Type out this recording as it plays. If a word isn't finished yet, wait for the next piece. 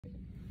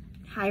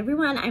Hi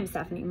everyone, I'm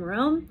Stephanie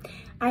Marone.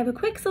 I have a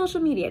quick social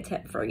media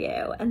tip for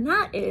you, and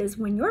that is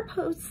when your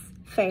posts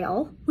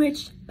fail,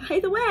 which by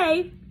the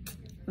way,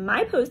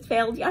 my post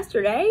failed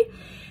yesterday.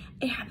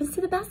 It happens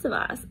to the best of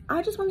us.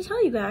 I just want to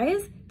tell you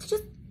guys to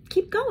just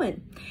keep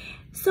going.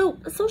 So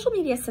social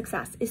media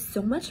success is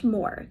so much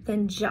more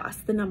than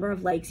just the number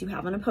of likes you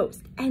have on a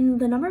post. And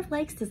the number of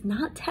likes does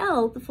not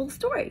tell the full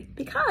story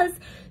because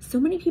so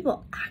many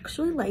people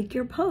actually like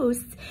your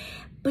posts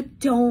but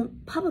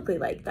don't publicly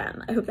like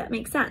them. I hope that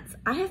makes sense.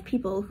 I have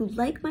people who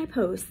like my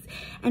posts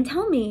and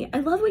tell me,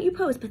 I love what you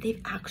post, but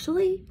they've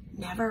actually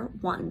never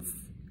once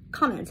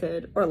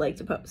commented or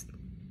liked a post.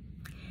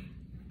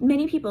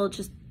 Many people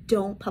just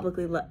don't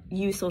publicly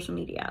use social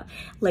media.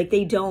 Like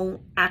they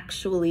don't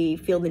actually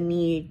feel the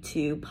need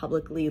to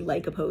publicly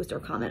like a post or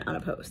comment on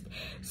a post.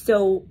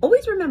 So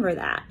always remember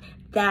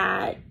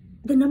that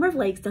the number of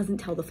likes doesn't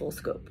tell the full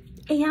scope.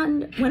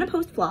 And when a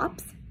post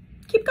flops,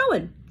 keep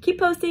going, keep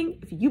posting.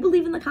 If you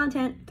believe in the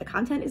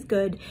content is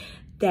good,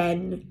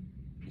 then,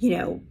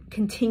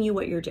 continue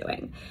what you're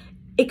doing.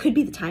 It could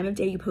be the time of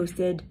day you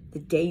posted, the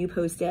day you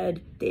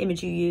posted, the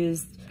image you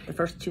used, the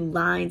first 2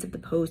 lines of the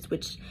post,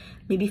 which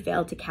maybe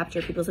failed to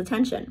capture people's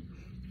attention.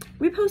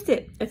 Repost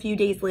it a few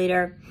days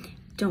later.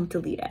 Don't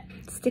delete it.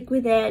 Stick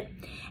with it.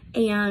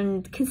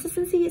 And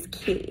consistency is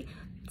key.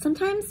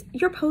 Sometimes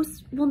your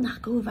posts will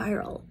not go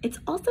viral. It's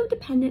also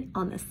dependent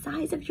on the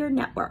size of your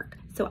network.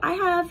 So I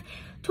have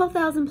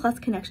 12,000 plus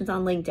connections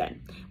on LinkedIn.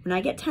 When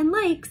I get 10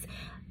 likes,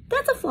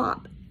 that's a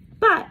flop.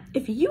 But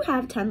if you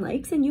have 10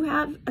 likes and you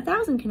have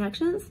 1,000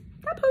 connections,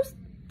 that post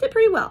did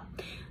pretty well.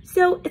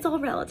 So it's all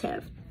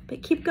relative,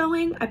 but keep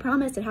going. I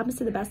promise it happens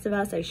to the best of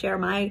us. I share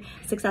my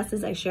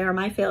successes, I share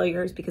my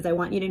failures because I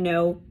want you to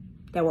know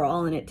that we're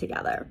all in it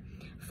together.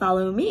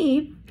 Follow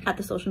me at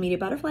the Social Media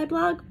Butterfly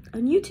blog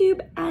on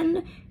YouTube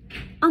and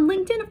on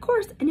LinkedIn, of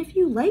course. And if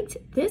you liked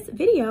this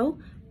video,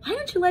 why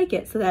don't you like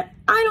it so that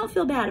I don't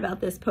feel bad about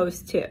this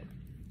post too?